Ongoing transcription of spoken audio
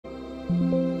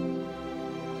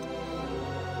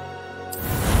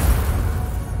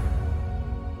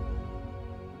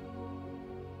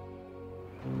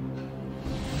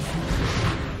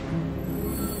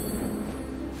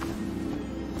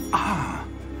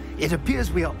It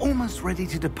appears we are almost ready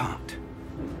to depart.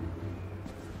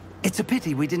 It's a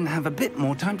pity we didn't have a bit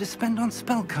more time to spend on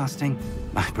spellcasting.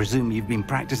 I presume you've been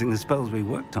practicing the spells we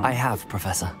worked on. I have,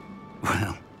 Professor.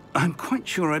 Well, I'm quite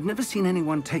sure I've never seen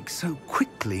anyone take so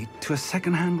quickly to a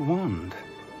second-hand wand.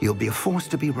 You'll be a force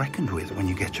to be reckoned with when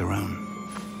you get your own.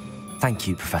 Thank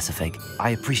you, Professor Fig.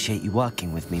 I appreciate you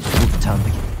working with me before the term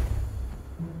begins.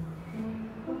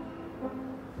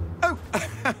 Oh,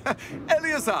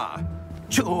 Eleazar!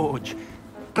 George!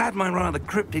 Glad my rather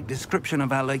cryptic description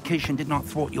of our location did not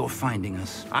thwart your finding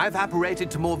us. I've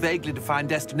apparated to more vaguely defined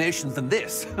destinations than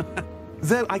this.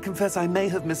 Though I confess I may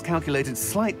have miscalculated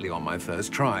slightly on my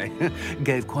first try.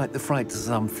 Gave quite the fright to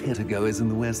some theatre-goers in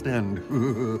the West End.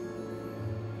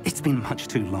 It's been much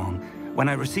too long. When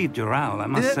I received your owl, I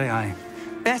must say I...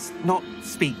 Best not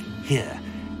speak here,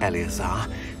 Eleazar.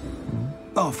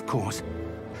 Of course.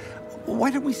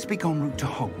 Why don't we speak en route to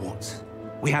Hogwarts?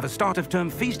 We have a start-of-term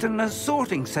feast and a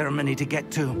sorting ceremony to get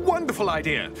to. Wonderful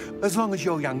idea! As long as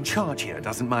your young charge here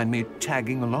doesn't mind me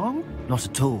tagging along. Not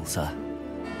at all, sir.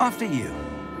 After you.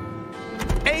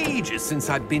 Ages since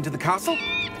I'd been to the castle.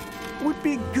 Would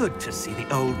be good to see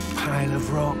the old pile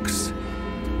of rocks.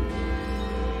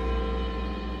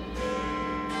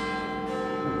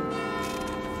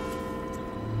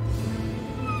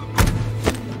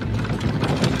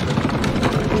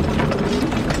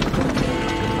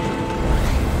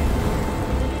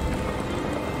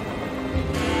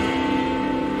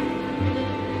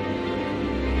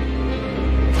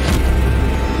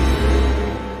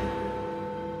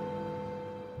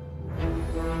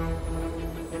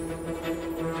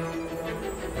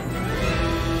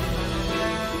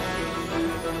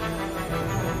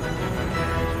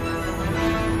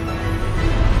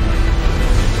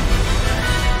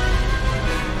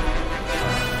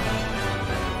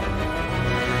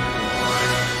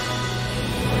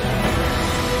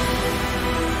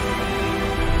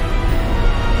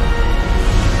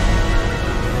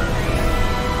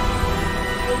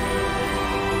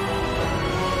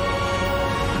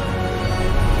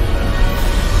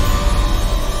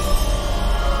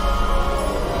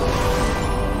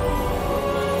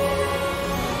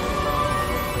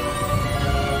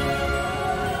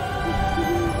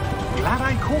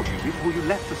 Before you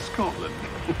left for Scotland.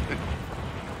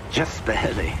 Just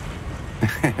barely.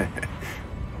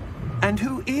 And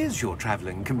who is your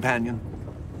traveling companion?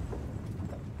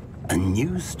 A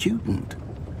new student.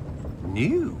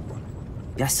 New?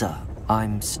 Yes, sir.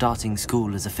 I'm starting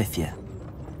school as a 5th year.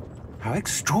 How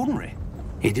extraordinary.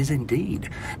 It is indeed.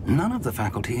 None of the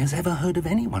faculty has ever heard of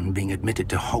anyone being admitted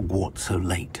to Hogwarts so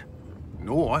late.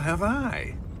 Nor have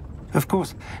I. Of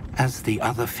course, as the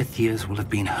other 5th years will have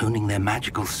been honing their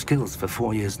magical skills for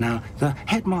 4 years now, the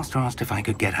headmaster asked if I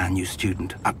could get our new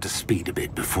student up to speed a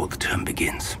bit before the term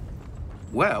begins.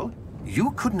 Well,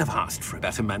 you couldn't have asked for a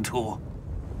better mentor.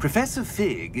 Professor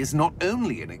Fig is not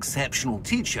only an exceptional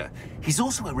teacher, he's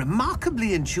also a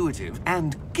remarkably intuitive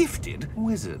and gifted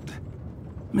wizard.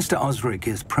 Mr. Osric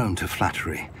is prone to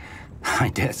flattery. I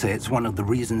dare say it's one of the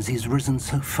reasons he's risen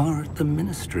so far at the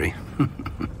Ministry.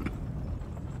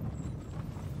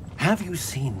 Have you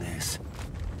seen this?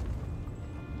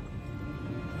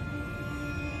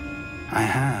 I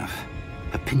have.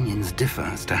 Opinions differ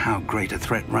as to how great a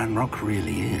threat Ranrock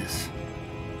really is.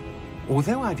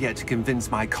 Although I've yet to convince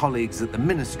my colleagues at the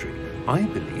Ministry, I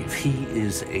believe he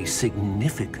is a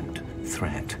significant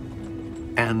threat.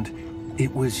 And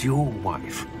it was your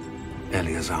wife,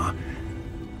 Eleazar,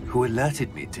 who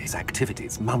alerted me to his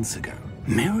activities months ago.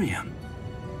 Miriam?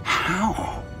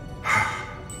 How?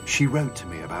 She wrote to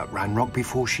me about Ranrock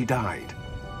before she died,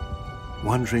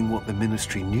 wondering what the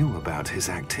Ministry knew about his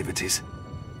activities.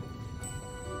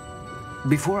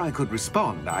 Before I could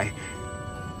respond, I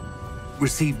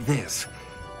received this.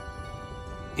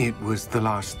 It was the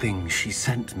last thing she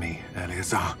sent me,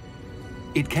 Eleazar.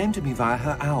 It came to me via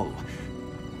her owl,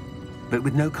 but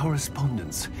with no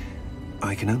correspondence.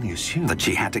 I can only assume that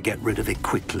she had to get rid of it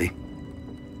quickly,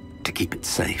 to keep it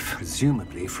safe.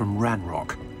 Presumably from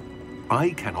Ranrock.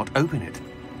 I cannot open it.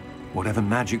 Whatever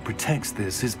magic protects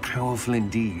this is powerful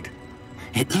indeed.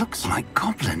 It looks like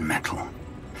goblin metal.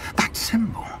 That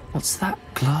symbol. What's that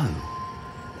glow?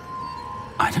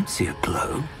 I don't see a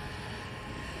glow.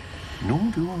 Nor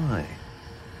do I.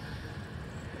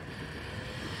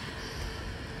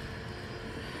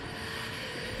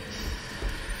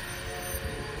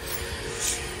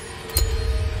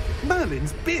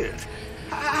 Merlin's beard.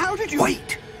 How did you...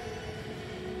 Wait!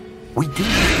 We do...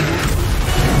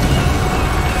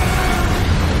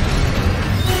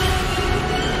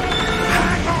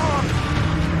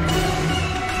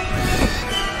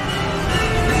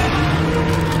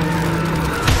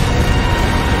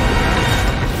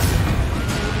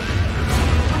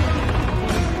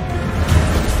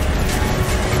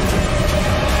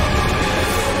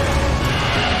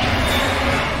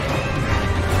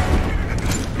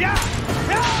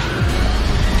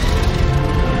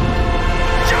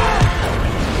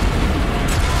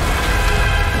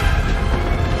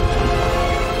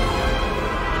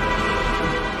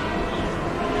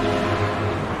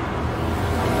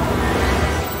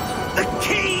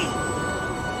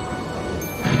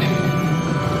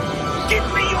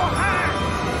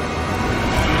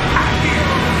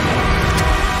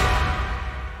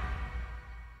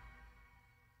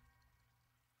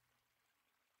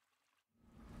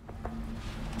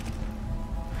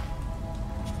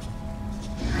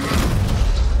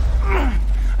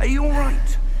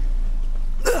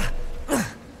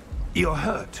 You're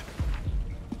hurt.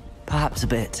 Perhaps a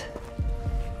bit.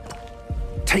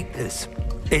 Take this.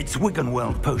 It's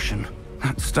Wiggenweld potion.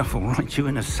 That stuff will right you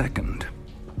in a second.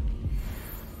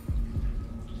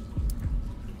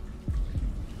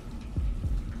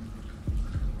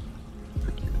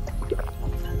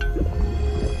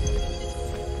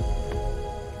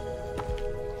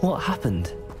 What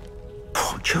happened?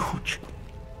 Poor George.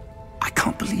 I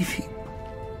can't believe he...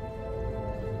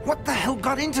 What the hell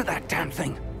got into that damn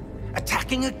thing?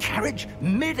 Attacking a carriage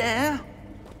mid-air?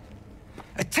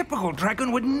 A typical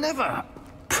dragon would never...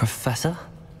 Professor?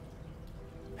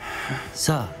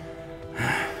 Sir,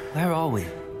 where are we?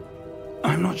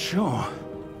 I'm not sure.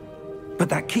 But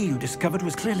that key you discovered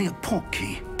was clearly a port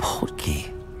key. Port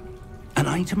key? An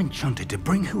item enchanted to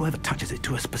bring whoever touches it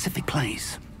to a specific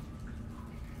place.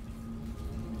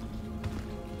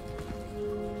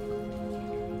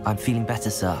 I'm feeling better,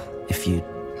 sir, if you'd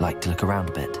like to look around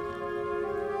a bit.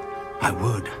 I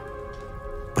would.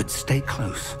 But stay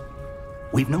close.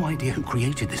 We've no idea who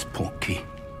created this port key.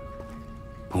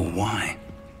 Or why.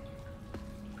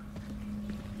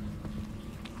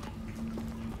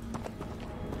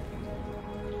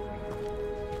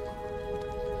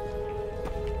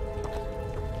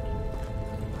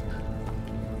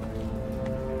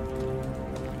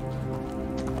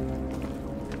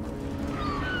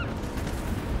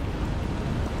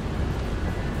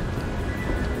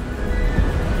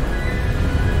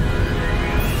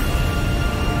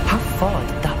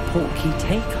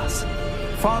 Take us?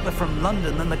 Farther from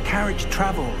London than the carriage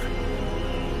travelled.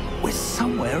 We're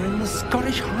somewhere in the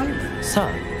Scottish Highlands. Sir,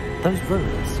 those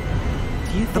ruins.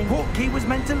 Do you think... The port key was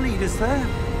meant to lead us there?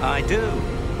 I do.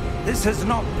 This has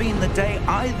not been the day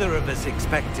either of us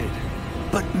expected.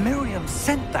 But Miriam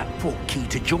sent that port key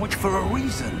to George for a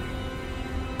reason.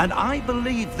 And I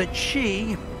believe that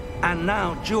she, and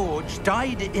now George,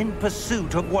 died in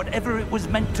pursuit of whatever it was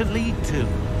meant to lead to.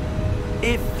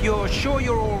 If you're sure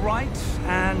you're all right,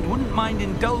 and wouldn't mind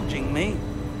indulging me,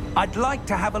 I'd like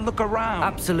to have a look around.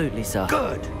 Absolutely, sir.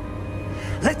 Good.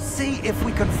 Let's see if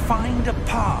we can find a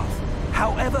path,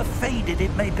 however faded it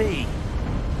may be.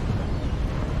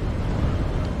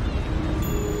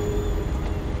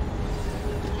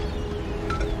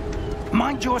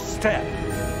 Mind your step.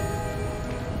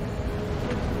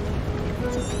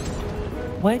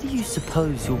 Where do you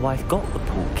suppose your wife got the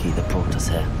port key that brought us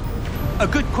here? A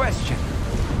good question.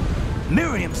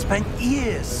 Miriam spent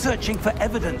years searching for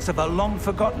evidence of a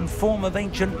long-forgotten form of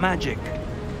ancient magic.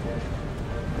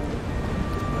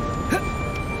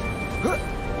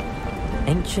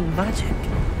 Ancient magic?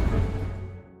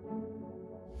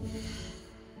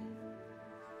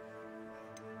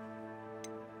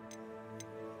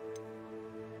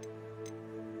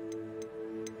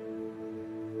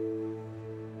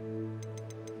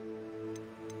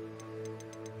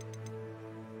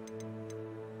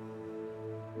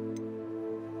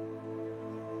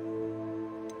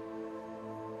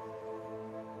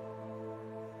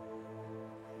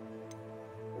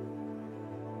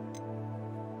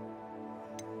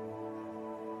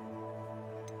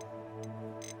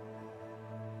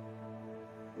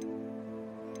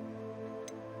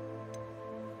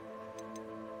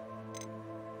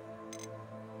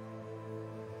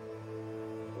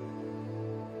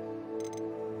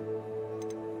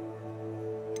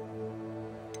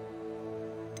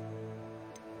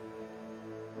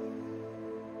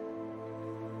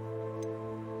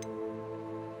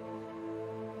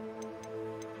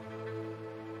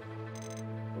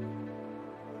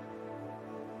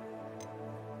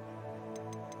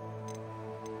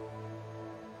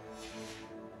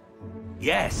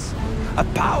 Yes, a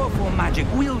powerful magic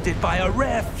wielded by a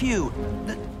rare few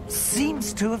that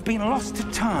seems to have been lost to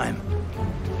time.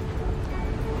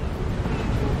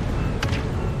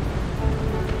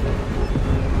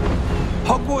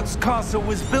 Hogwarts Castle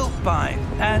was built by,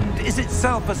 and is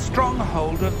itself a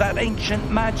stronghold of that ancient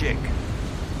magic.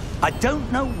 I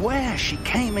don't know where she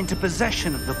came into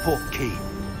possession of the port key,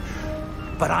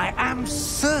 but I am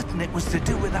certain it was to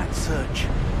do with that search.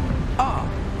 Ah,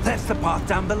 there's the path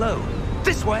down below.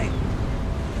 This way!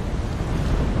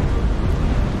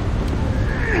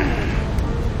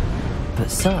 But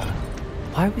sir,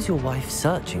 why was your wife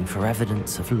searching for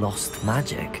evidence of lost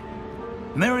magic?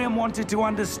 Miriam wanted to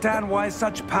understand why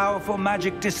such powerful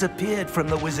magic disappeared from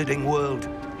the wizarding world.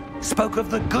 Spoke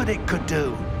of the good it could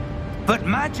do. But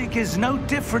magic is no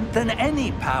different than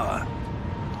any power.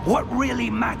 What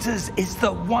really matters is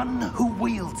the one who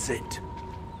wields it.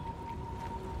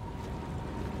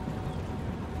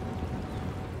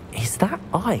 Is that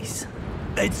ice?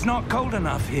 It's not cold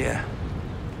enough here.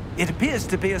 It appears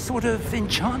to be a sort of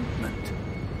enchantment.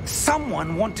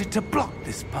 Someone wanted to block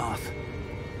this path.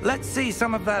 Let's see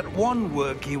some of that wand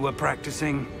work you were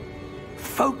practicing.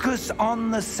 Focus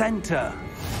on the center.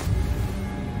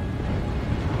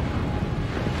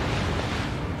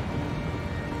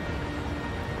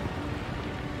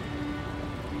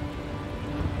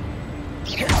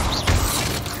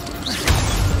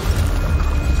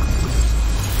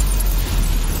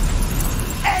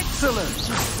 Excellent!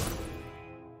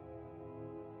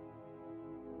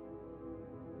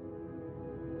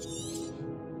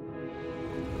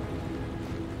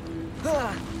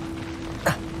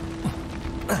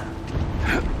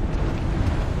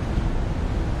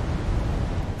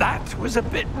 That was a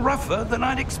bit rougher than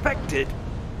I'd expected.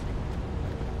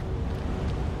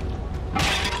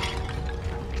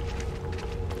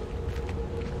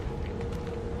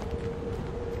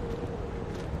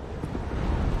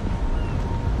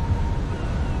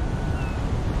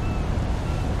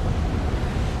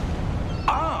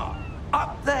 Ah,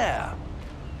 up there.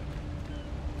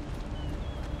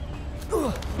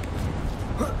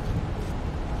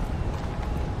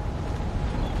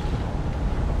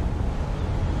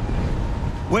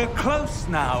 We're close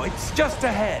now. It's just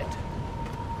ahead.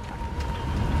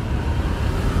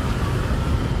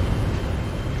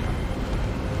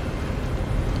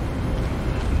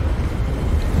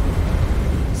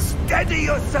 Steady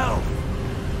yourself!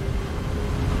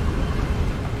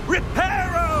 Reparo!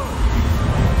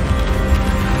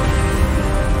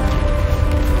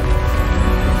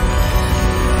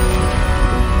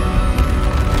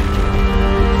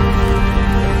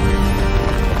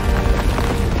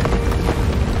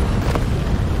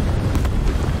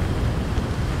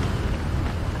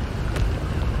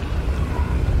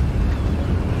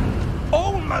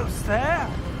 Almost there.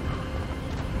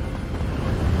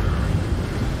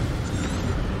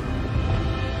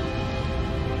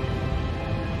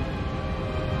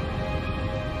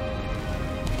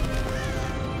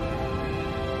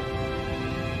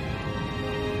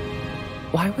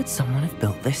 Why would someone have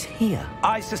built this here?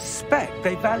 I suspect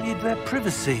they valued their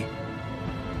privacy.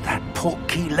 That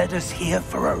portkey led us here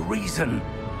for a reason.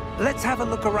 Let's have a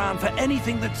look around for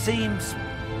anything that seems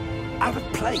out of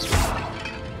place.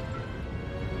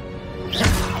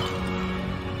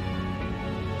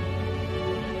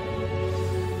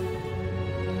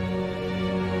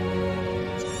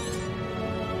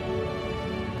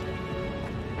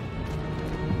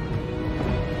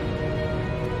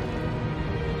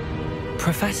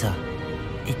 Professor,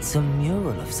 it's a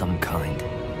mural of some kind.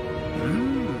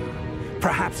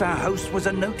 Perhaps our host was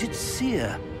a noted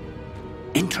seer.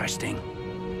 Interesting.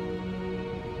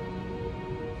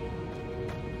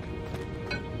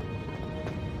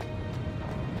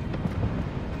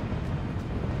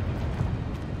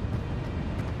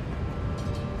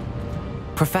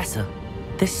 Professor,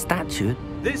 this statue...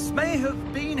 This may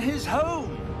have been his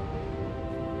home.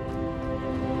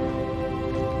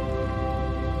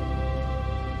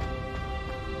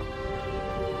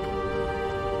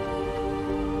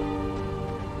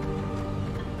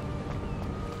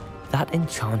 That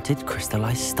enchanted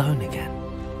crystallized stone again.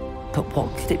 But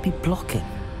what could it be blocking?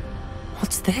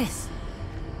 What's this?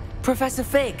 Professor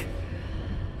Fig!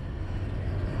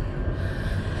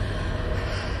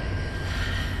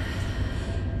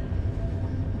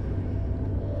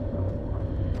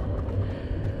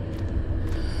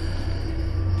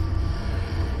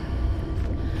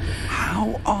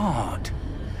 How odd.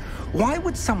 Why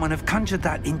would someone have conjured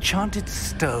that enchanted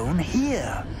stone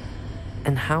here?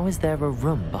 And how is there a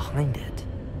room behind it?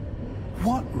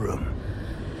 What room?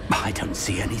 I don't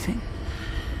see anything.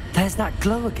 There's that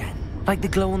glow again, like the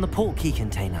glow on the portkey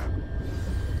container.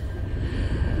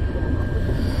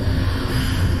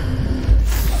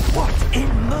 What in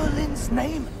Merlin's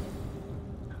name?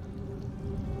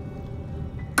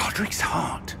 Godric's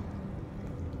heart.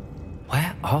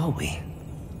 Where are we?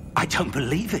 I don't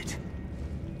believe it.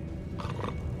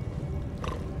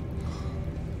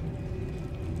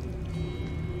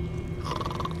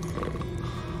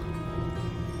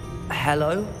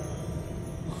 Hello?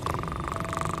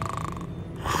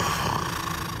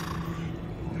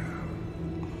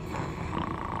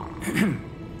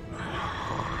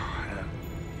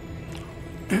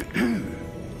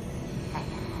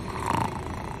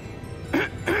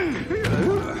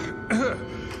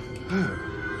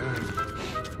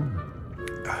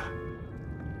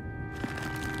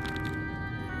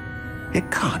 It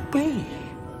can't be.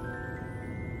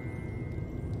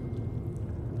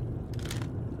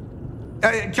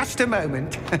 Just a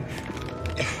moment.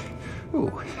 Ooh.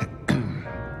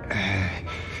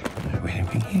 Where are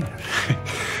we here?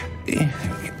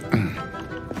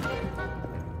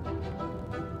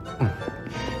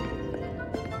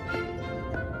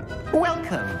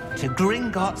 Welcome to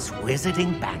Gringotts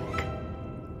Wizarding Bank.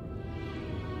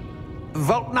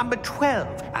 Vault number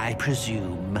 12, I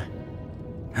presume.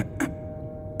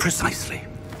 Precisely.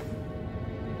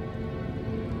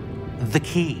 The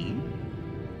key?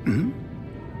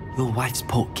 Your wife's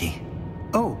portkey.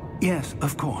 Oh, yes,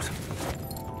 of course.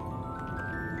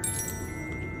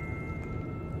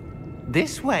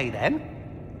 This way, then.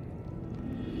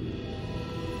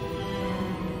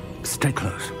 Stay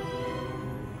close.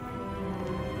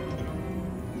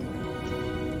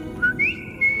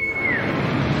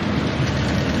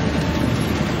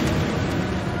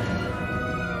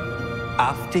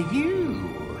 After you.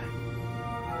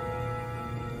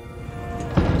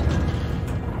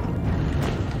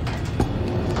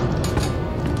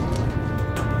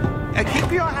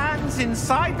 Keep your hands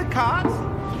inside the cart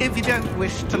if you don't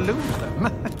wish to lose them.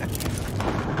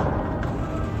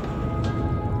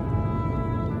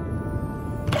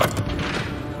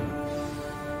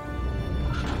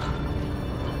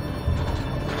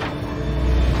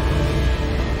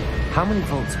 How many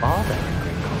vaults are there in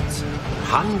Gringotts?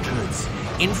 Hundreds.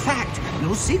 In fact,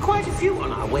 you'll see quite a few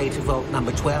on our way to vault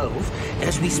number 12.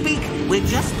 As we speak, we're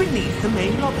just beneath the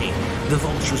main lobby. The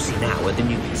vaults you see now are the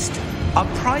newest. Are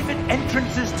private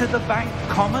entrances to the bank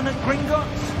common at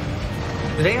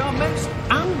Gringotts? They are most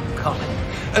uncommon.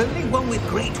 Only one with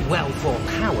great wealth or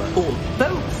power, or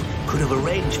both, could have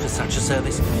arranged for such a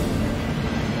service.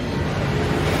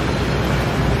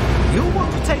 You'll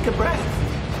want to take a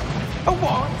breath. A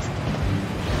what?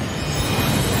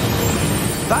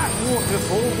 That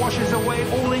waterfall washes away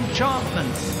all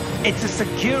enchantments. It's a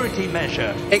security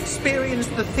measure.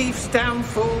 Experienced the thief's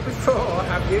downfall before,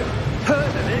 have you?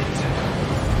 Heard of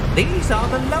it? These are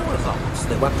the lower vaults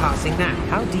that we're passing now.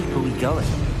 How deep are we going?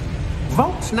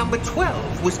 Vault number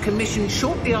 12 was commissioned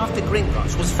shortly after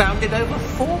Gringotts was founded over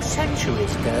 4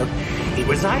 centuries ago. It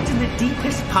resides in the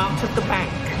deepest part of the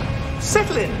bank.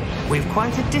 Settle in. We've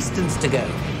quite a distance to go.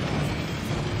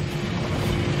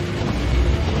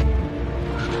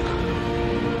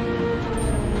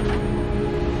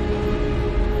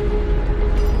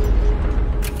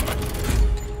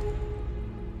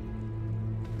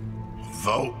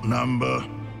 Vault number?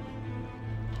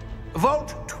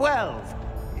 Vault 12.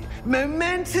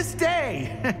 Momentous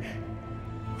day.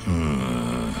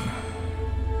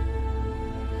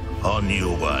 On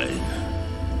your way.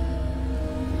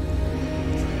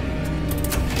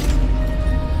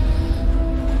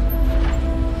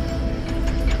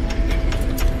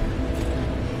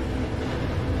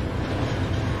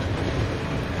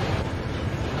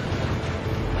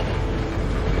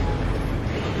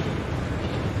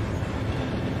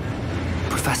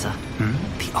 Professor,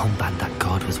 the armband that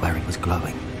guard was wearing was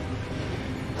glowing.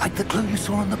 Like the glow you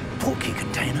saw on the portkey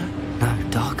container? No,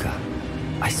 darker.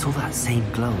 I saw that same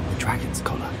glow on the dragon's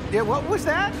collar. Yeah, what was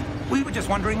that? We were just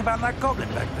wondering about that goblin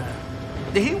back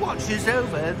there. He watches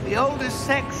over the oldest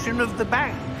section of the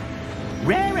bank.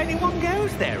 Rare anyone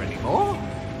goes there anymore.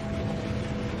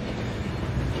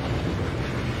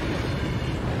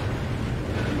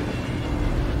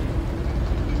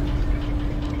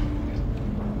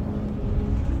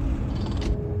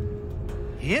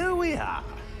 Here we are.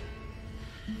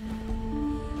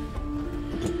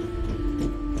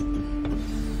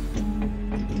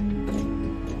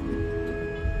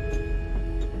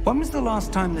 When was the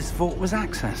last time this vault was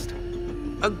accessed?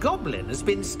 A goblin has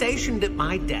been stationed at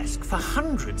my desk for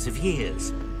hundreds of years.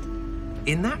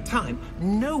 In that time,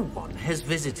 no one has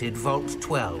visited Vault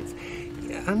 12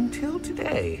 until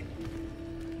today.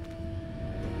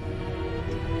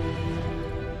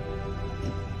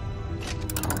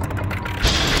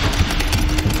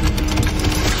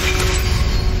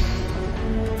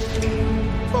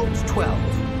 Vault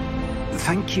 12.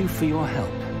 Thank you for your help.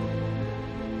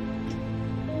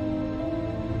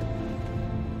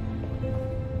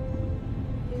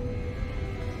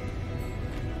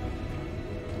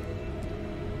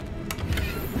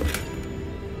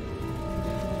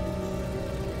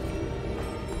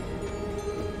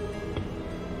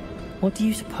 What do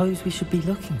you suppose we should be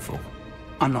looking for?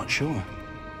 I'm not sure.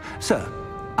 Sir,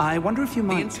 I wonder if you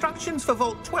might... The instructions for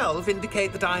Vault 12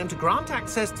 indicate that I am to grant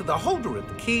access to the holder of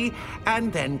the key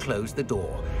and then close the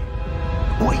door.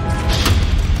 Wait!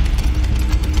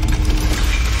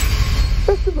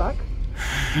 Best of luck.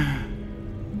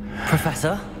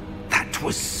 Professor? That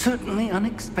was certainly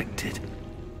unexpected.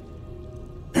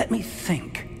 Let me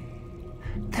think.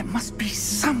 There must be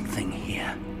something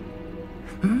here.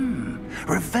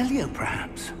 Revelio,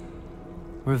 perhaps?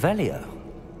 Revelio?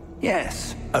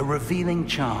 Yes, a revealing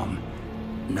charm.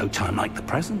 No time like the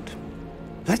present.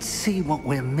 Let's see what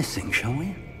we're missing, shall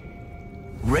we?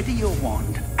 Ready your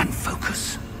wand and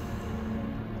focus.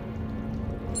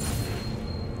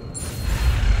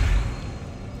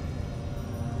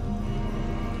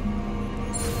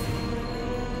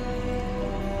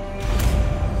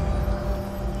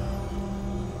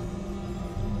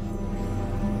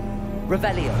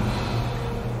 Revelio.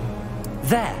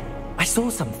 There! I saw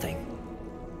something.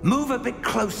 Move a bit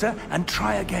closer and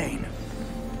try again.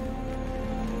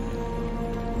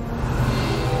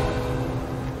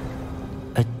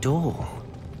 A door.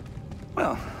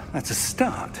 Well, that's a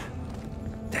start.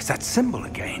 There's that symbol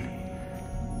again.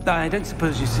 I don't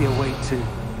suppose you see a way to...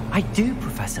 I do,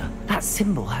 Professor. That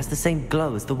symbol has the same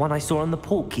glow as the one I saw on the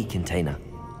port key container.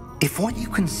 If what you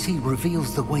can see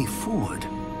reveals the way forward,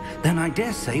 then I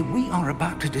dare say we are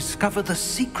about to discover the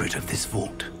secret of this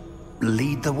vault.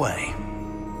 Lead the way.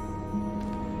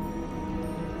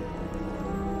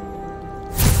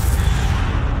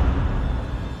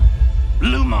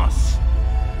 Lumos!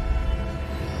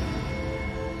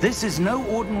 This is no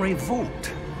ordinary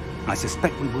vault. I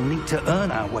suspect we will need to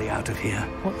earn our way out of here.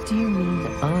 What do you mean,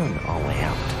 earn our way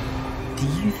out? Do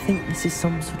you think this is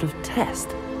some sort of test?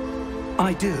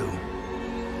 I do.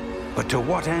 But to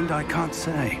what end, I can't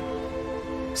say.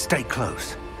 Stay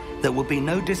close. There will be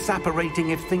no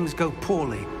disapparating if things go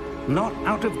poorly. Not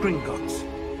out of Gringotts.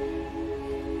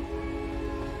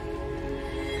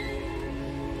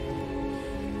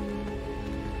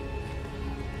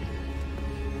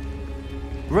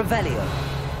 Revelio.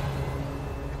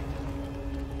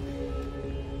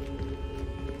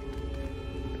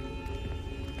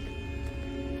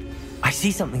 I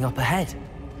see something up ahead.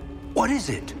 What is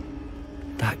it?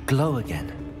 That glow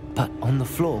again, but on the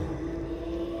floor.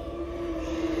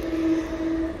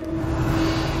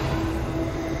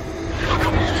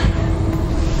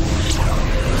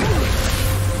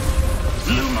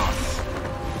 Lumos!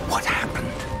 What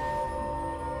happened?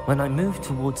 When I moved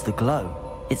towards the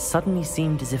glow, it suddenly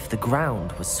seemed as if the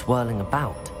ground was swirling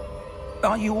about.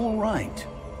 Are you all right?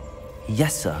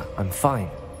 Yes, sir, I'm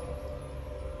fine.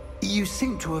 You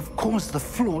seem to have caused the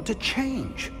floor to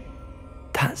change.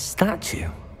 That statue?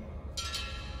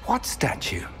 What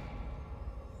statue?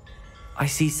 I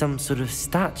see some sort of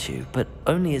statue, but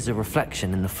only as a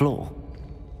reflection in the floor.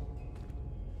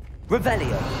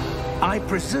 Revelio! I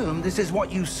presume this is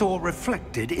what you saw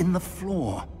reflected in the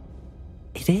floor.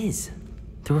 It is.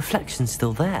 The reflection's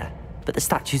still there, but the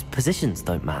statue's positions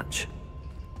don't match.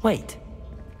 Wait.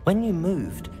 When you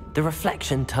moved, the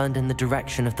reflection turned in the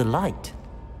direction of the light.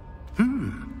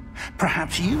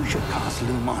 Perhaps you should pass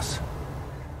Lumos.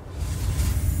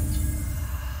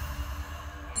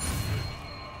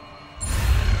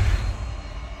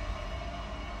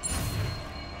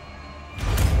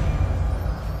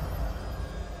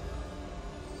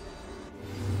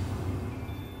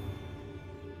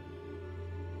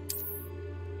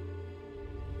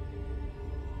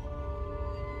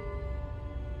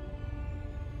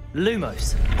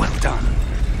 Lumos. Well done.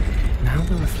 Now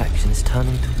the reflection is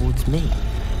turning towards me.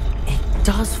 It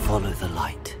does follow the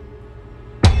light.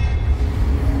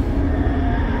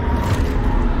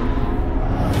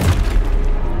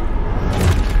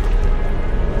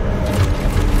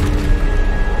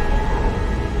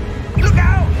 Look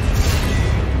out!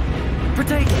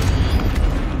 Protego!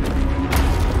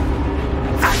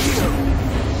 Accio!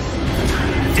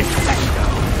 Defendo!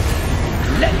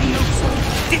 Levioso!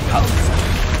 Deposo!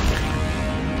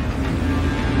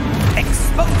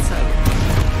 Exposo!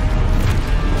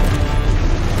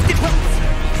 Deposo!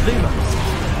 Lumos!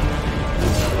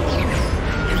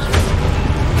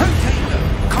 Protego!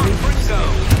 Confringo!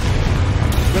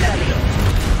 Revelio!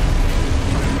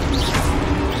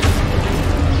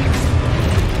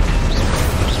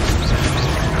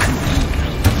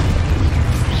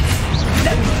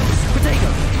 Levioso!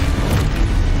 Protego!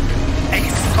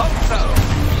 Exposo!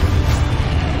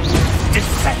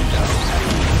 Defendo!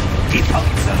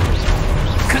 Deposo!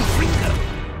 Confringo!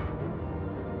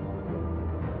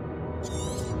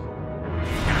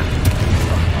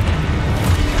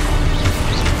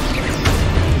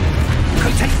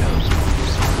 Protego!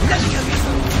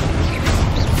 Levioso!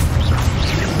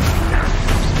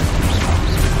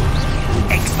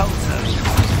 Exposo!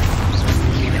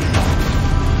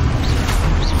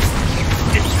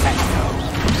 Defendo!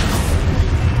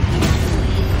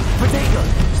 Protego!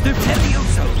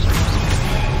 Levioso!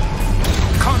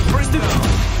 Confringo!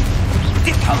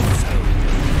 Deposo!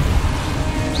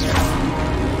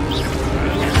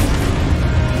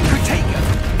 Protego!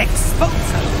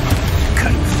 Exposo!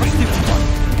 Confringo!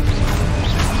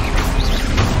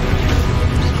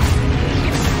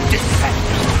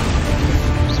 Defendo!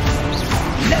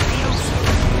 Levioso!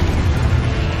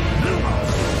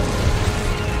 Lumos!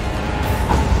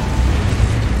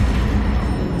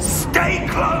 Stay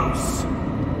close!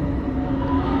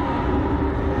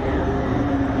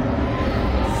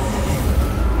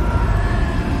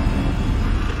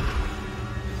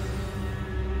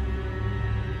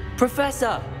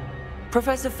 Professor!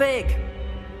 Professor Fig!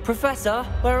 Professor,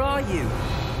 where are you?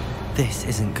 This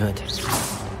isn't good.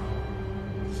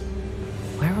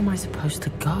 Where am I supposed to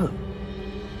go?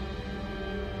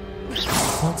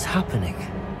 What's happening?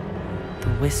 The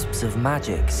wisps of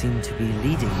magic seem to be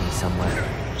leading me somewhere.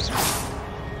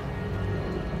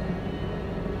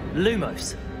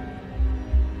 Lumos.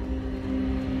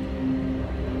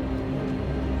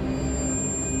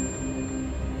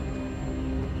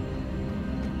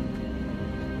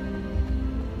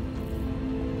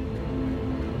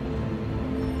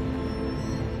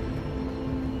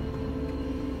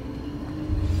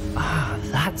 Ah,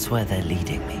 that's where they're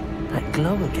leading me. That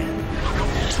glow again.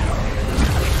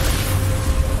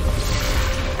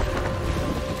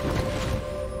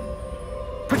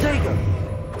 Protego!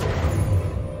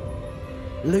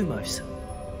 Lumos.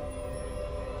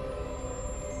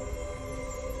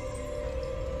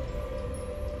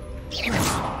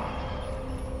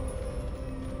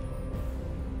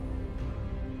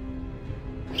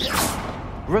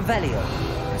 Revelio.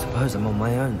 I suppose I'm on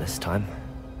my own this time.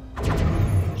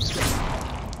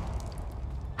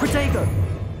 Protego!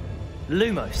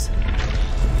 Lumos.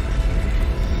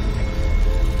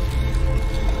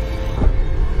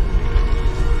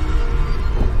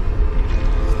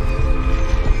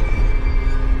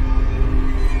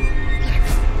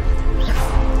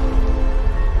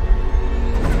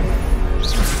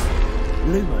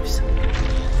 Lumos.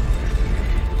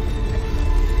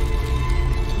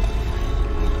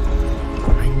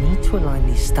 I need to align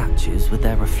these statues with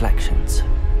their reflections.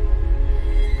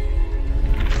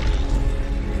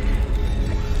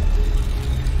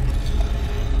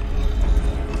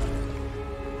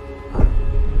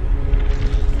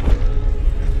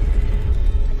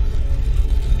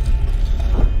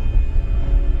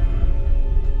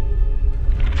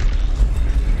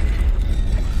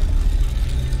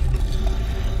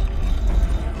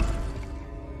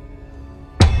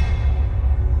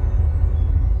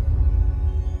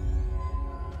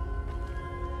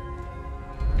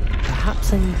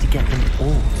 Perhaps I need to get them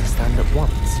all to stand at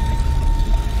once.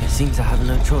 It seems I have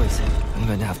no choice. I'm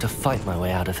going to have to fight my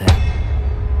way out of here.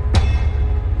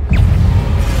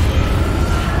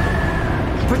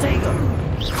 Protego!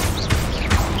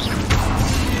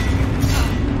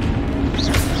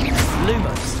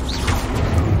 Lumos.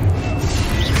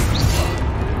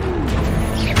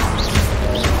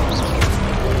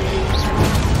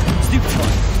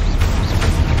 Stupefy.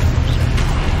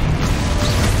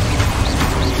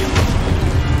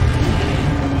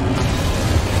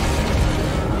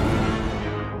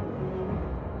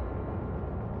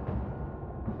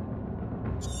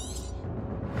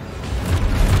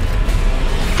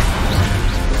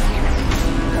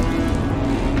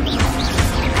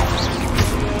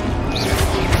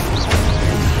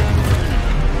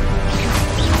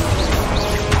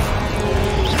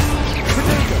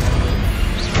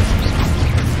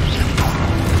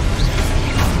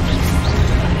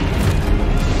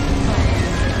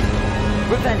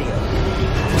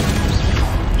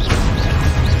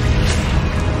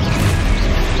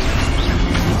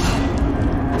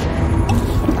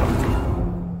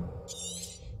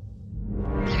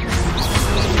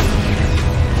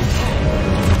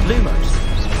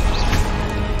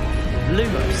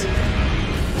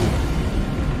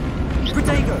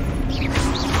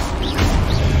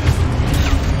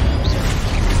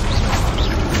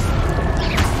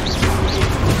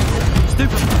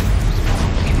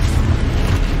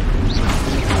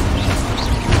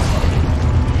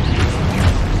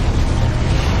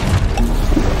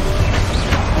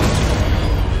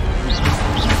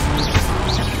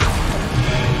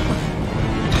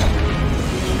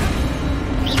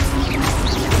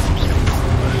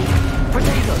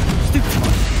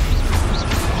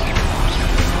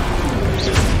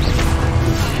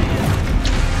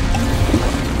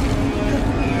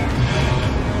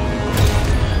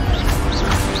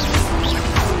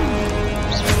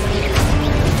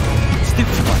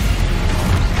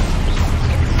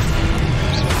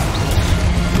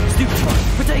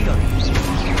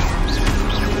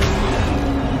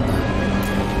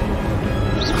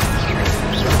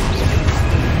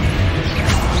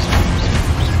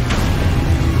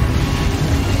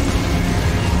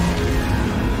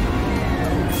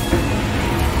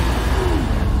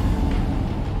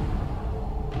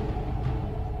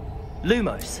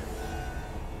 Lumos.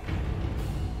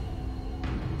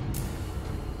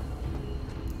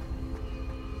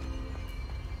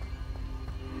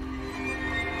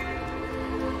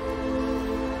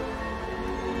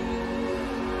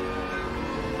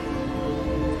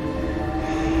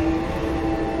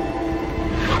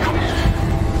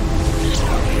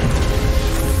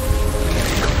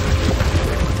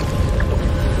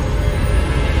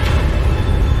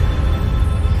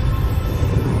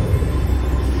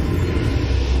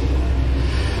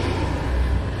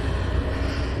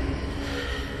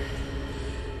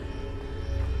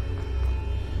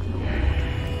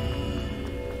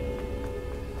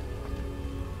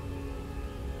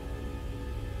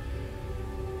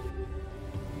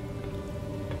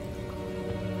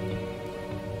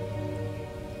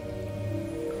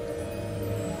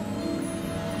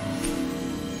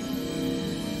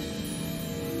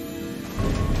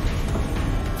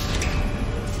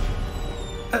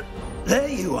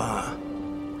 you are.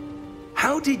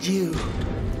 How did you...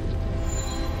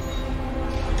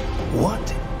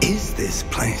 What is this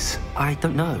place? I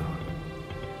don't know.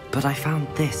 But I found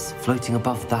this floating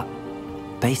above that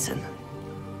basin.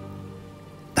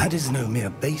 That is no mere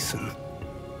basin.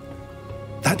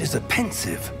 That is a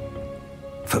pensive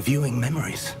for viewing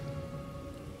memories.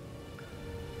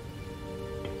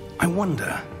 I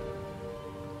wonder...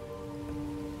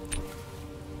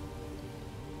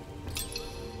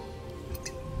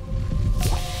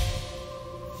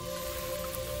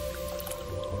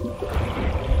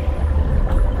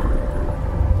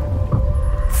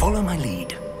 Follow my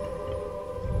lead.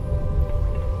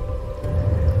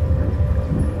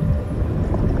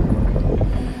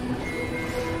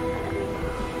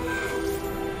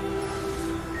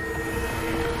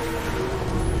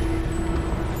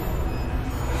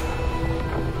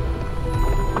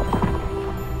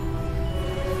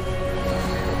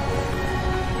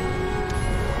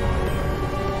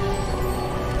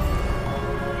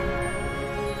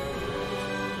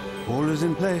 All is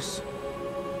in place.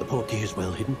 The portkey is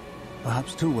well hidden.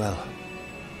 Perhaps too well.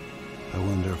 I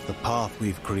wonder if the path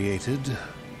we've created...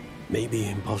 May be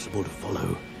impossible to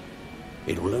follow.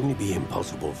 It will only be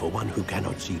impossible for one who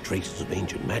cannot see traces of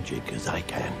ancient magic as I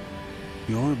can.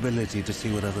 Your ability to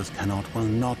see what others cannot will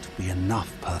not be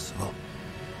enough, Percival.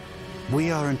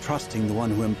 We are entrusting the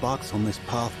one who embarks on this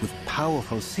path with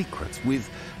powerful secrets, with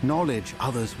knowledge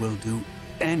others will do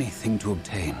anything to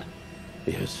obtain.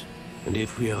 Yes, and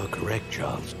if we are correct,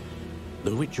 Charles,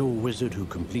 the witch or wizard who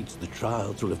completes the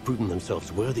trials will have proven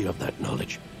themselves worthy of that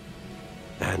knowledge,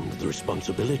 and the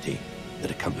responsibility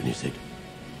that accompanies it.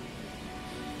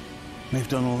 We've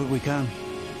done all that we can.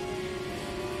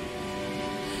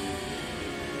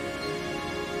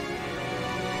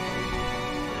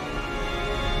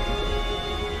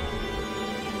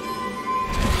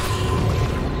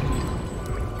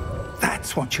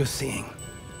 That's what you're seeing.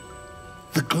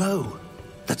 The glow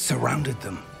that surrounded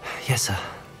them. Yes, sir.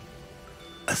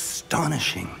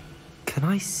 Astonishing. Can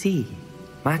I see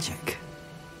magic?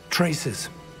 Traces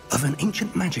of an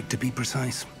ancient magic, to be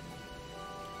precise.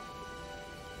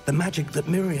 The magic that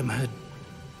Miriam had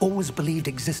always believed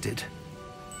existed,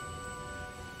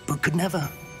 but could never.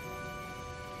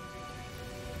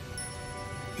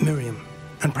 Miriam,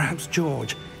 and perhaps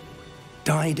George,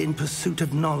 died in pursuit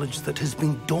of knowledge that has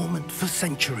been dormant for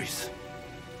centuries.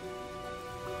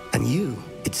 And you,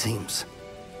 it seems,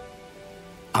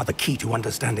 are the key to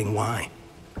understanding why.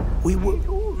 We were... It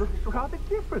all looks rather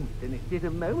different than it did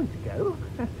a moment ago.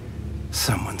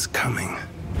 Someone's coming.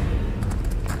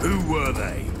 Who were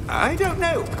they? I don't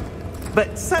know.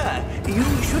 But, sir, you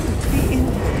shouldn't be in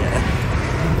here.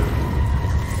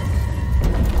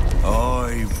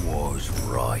 I was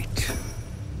right.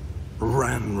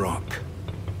 Ranrock.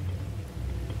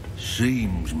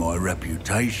 Seems my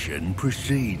reputation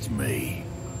precedes me.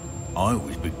 I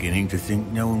was beginning to think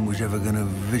no one was ever going to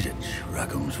visit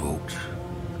Rackham's Vault.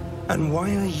 And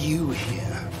why are you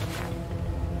here?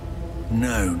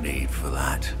 No need for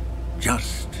that.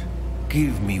 Just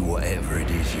give me whatever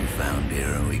it is you found here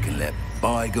and we can let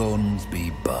bygones be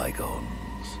bygones.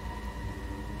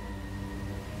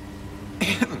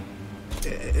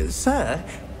 Sir,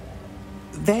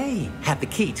 they have the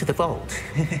key to the vault.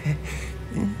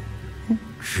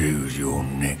 Choose your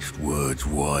next words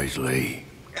wisely.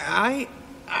 I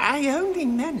only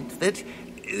meant that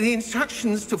the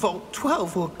instructions to Vault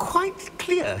 12 were quite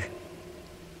clear.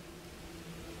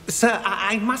 Sir,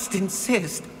 I must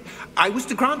insist. I was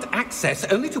to grant access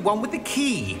only to one with the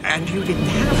key, and you didn't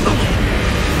have them.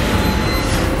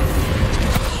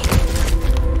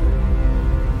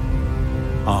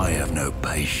 I have no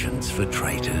patience for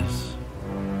traitors.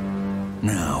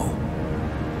 Now,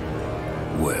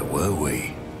 where were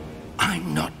we?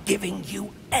 I'm not giving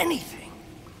you anything.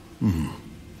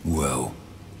 Well,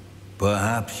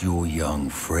 perhaps your young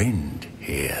friend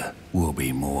here will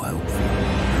be more helpful.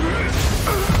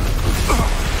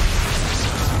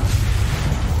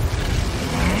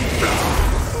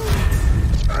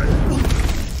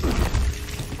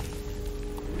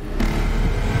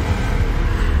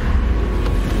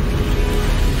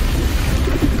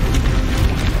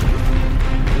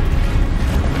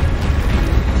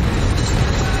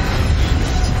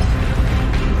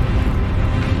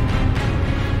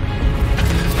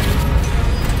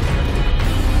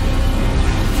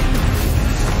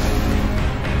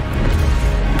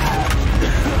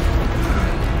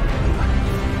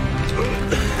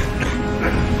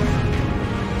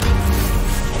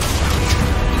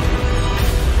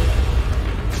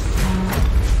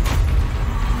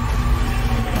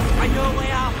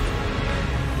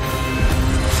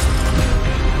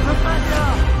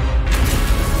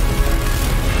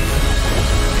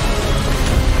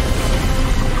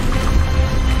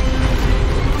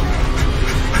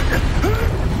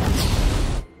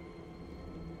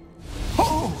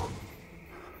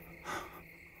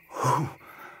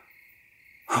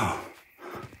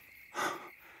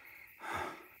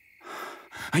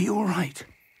 you all right?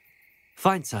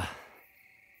 Fine, sir.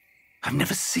 I've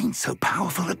never seen so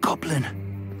powerful a goblin.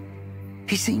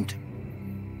 He seemed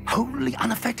wholly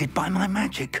unaffected by my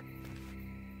magic.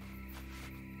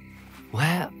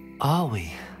 Where are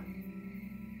we?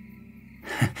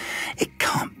 It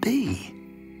can't be.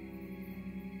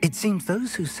 It seems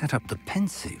those who set up the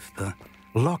pensive, the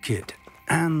locket,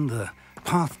 and the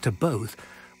path to both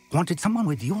wanted someone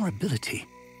with your ability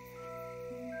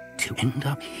to end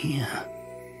up here.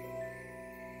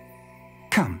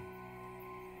 Come.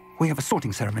 We have a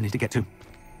sorting ceremony to get to.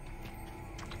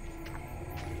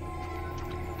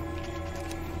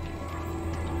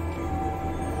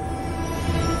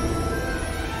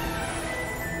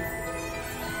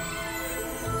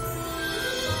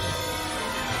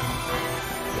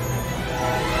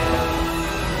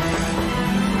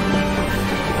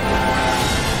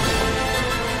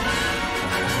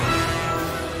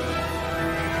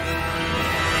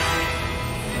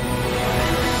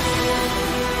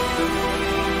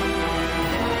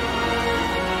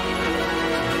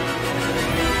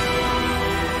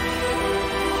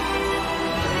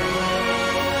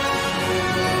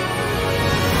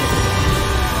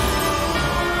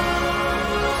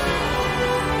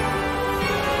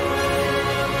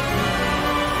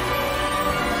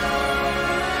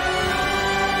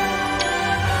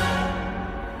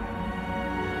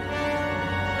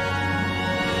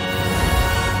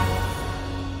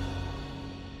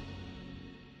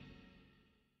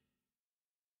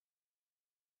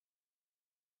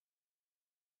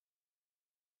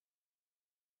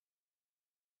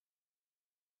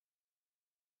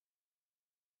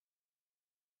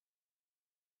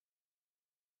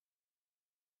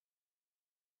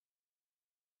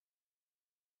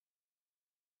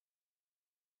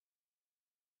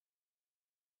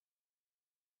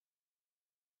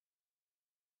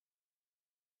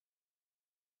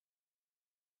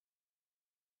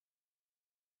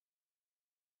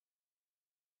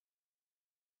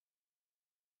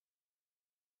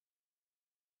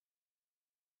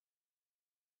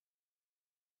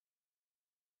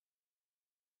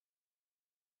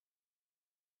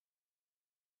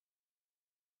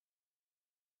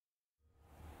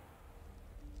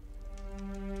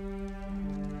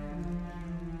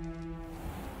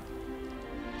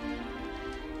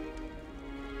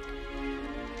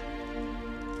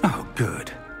 Oh,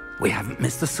 good. We haven't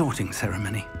missed the sorting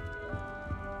ceremony.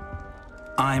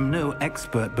 I'm no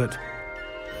expert, but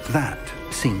that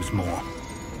seems more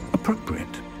appropriate.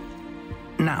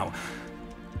 Now,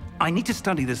 I need to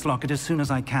study this locket as soon as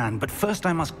I can, but first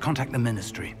I must contact the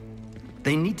Ministry.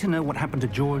 They need to know what happened to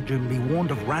George and be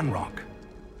warned of Ranrock.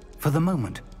 For the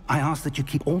moment, I ask that you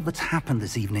keep all that's happened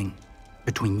this evening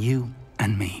between you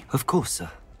and me. Of course, sir.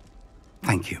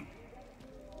 Thank you.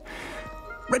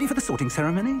 Ready for the sorting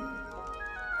ceremony?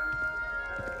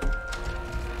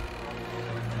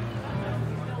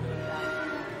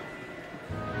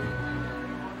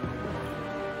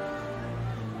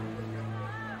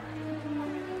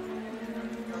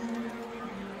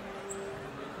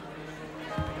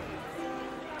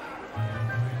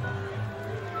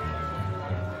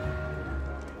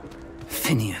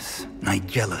 Phineas,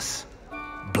 Nigellus,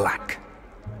 Black.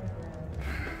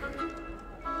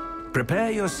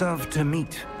 Prepare yourself to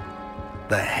meet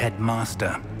the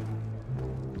headmaster.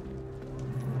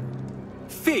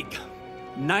 Fig,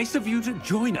 nice of you to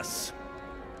join us.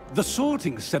 The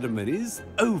sorting ceremony's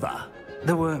over.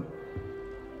 There were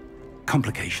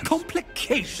complications.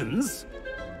 Complications?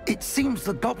 It seems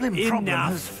the goblin problem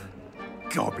has... Enough!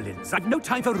 Goblins. I've no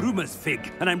time for rumors,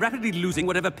 Fig, and I'm rapidly losing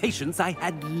whatever patience I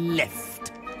had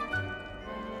left.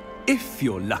 If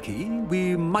you're lucky,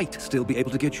 we might still be able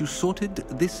to get you sorted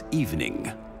this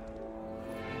evening.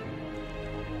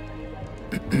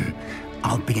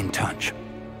 I'll be in touch.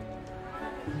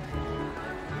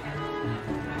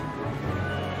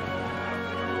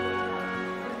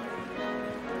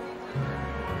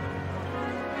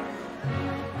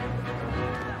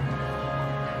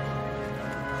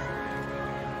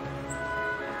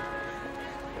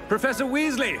 Professor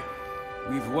Weasley,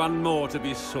 we've one more to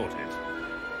be sorted.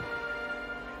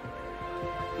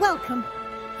 Welcome.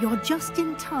 You're just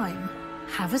in time.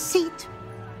 Have a seat.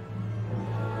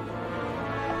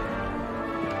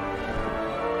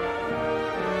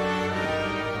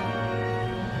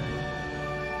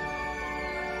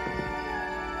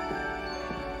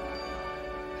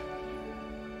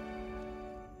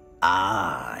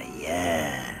 Ah,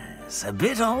 yes. A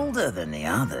bit older than the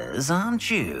others, aren't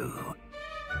you?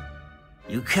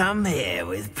 You come here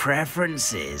with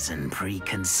preferences and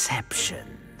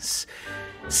preconceptions.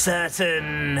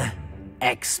 Certain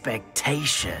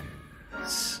expectations.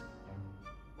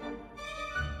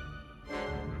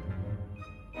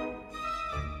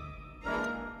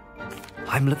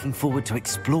 I'm looking forward to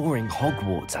exploring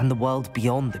Hogwarts and the world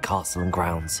beyond the castle and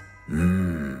grounds.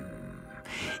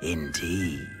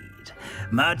 Indeed.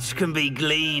 Much can be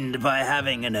gleaned by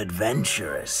having an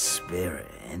adventurous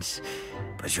spirit,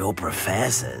 but your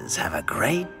professors have a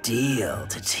great deal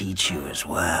to teach you as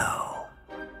well.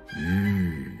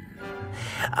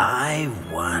 I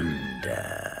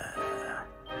wonder...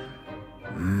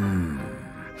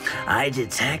 I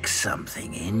detect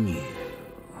something in you.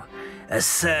 A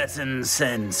certain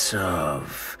sense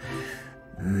of...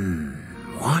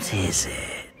 what is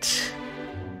it?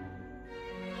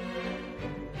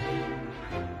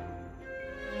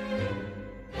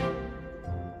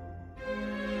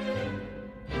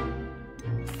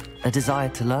 A desire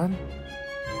to learn?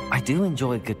 I do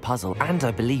enjoy a good puzzle, and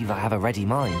I believe I have a ready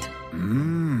mind.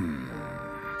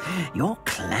 You're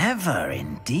clever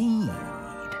indeed.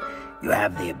 You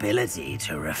have the ability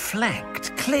to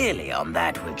reflect clearly on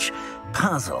that which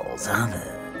puzzles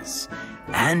others.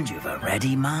 And you've a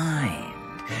ready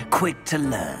mind, quick to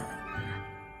learn.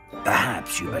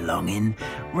 Perhaps you belong in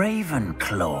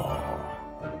Ravenclaw.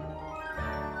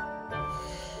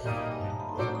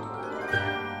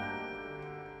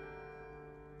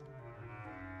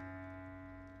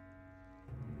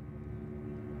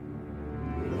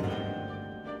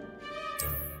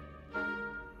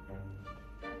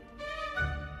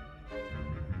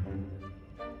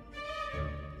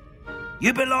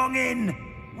 You belong in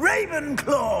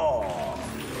Ravenclaw!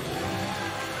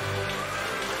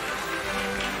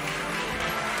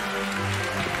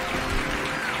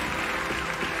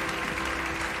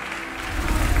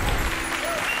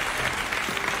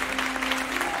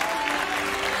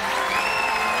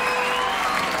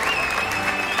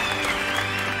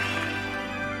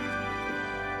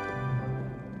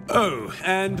 Oh,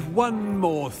 and one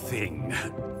more thing.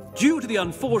 Due to the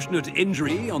unfortunate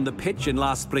injury on the pitch in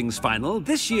last spring's final,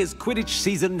 this year's Quidditch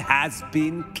season has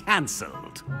been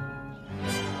cancelled.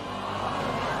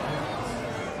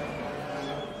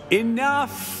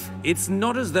 Enough! It's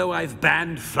not as though I've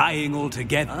banned flying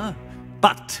altogether.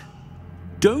 But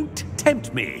don't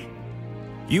tempt me.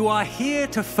 You are here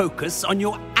to focus on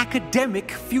your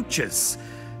academic futures.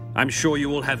 I'm sure you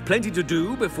will have plenty to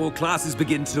do before classes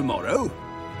begin tomorrow.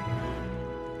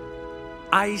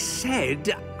 I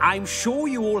said, I'm sure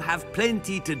you all have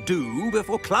plenty to do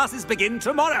before classes begin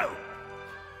tomorrow.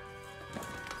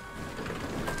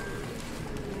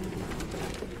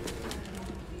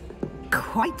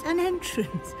 Quite an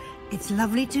entrance. It's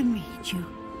lovely to meet you.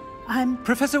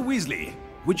 Professor Weasley,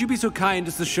 would you be so kind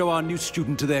as to show our new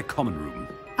student to their common room?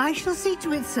 I shall see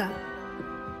to it, sir.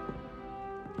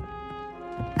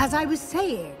 As I was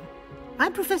saying,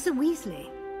 I'm Professor Weasley.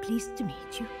 Pleased to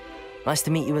meet you. Nice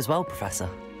to meet you as well, Professor.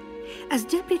 As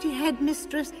Deputy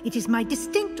Headmistress, it is my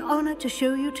distinct honor to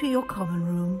show you to your common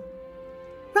room.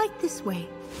 Right this way.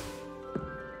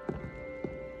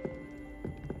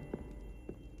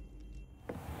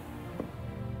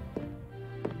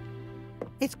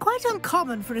 It's quite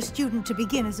uncommon for a student to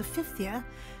begin as a fifth year.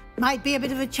 Might be a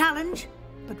bit of a challenge,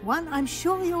 but one I'm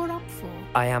sure you're up for.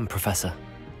 I am, Professor.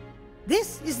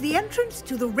 This is the entrance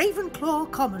to the Ravenclaw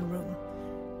common room.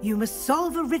 You must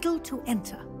solve a riddle to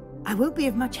enter. I won't be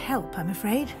of much help, I'm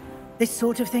afraid. This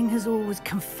sort of thing has always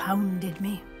confounded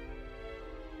me.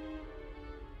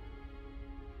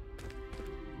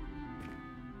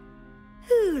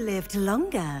 Who lived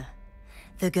longer?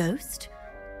 The ghost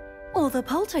or the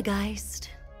poltergeist?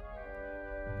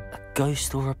 A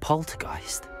ghost or a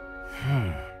poltergeist?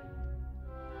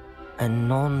 A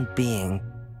non-being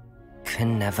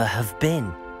can never have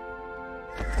been.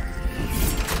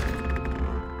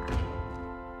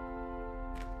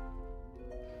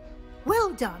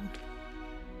 Well done.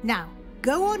 Now,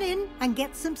 go on in and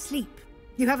get some sleep.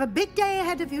 You have a big day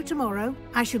ahead of you tomorrow.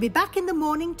 I shall be back in the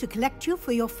morning to collect you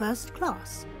for your first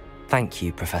class. Thank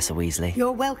you, Professor Weasley.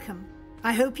 You're welcome.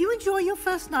 I hope you enjoy your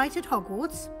first night at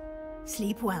Hogwarts.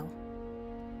 Sleep well.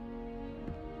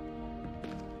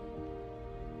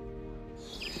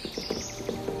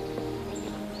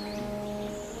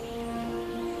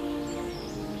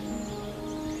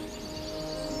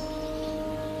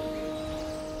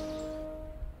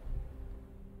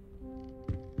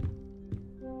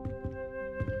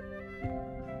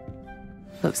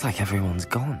 Looks like everyone's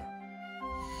gone.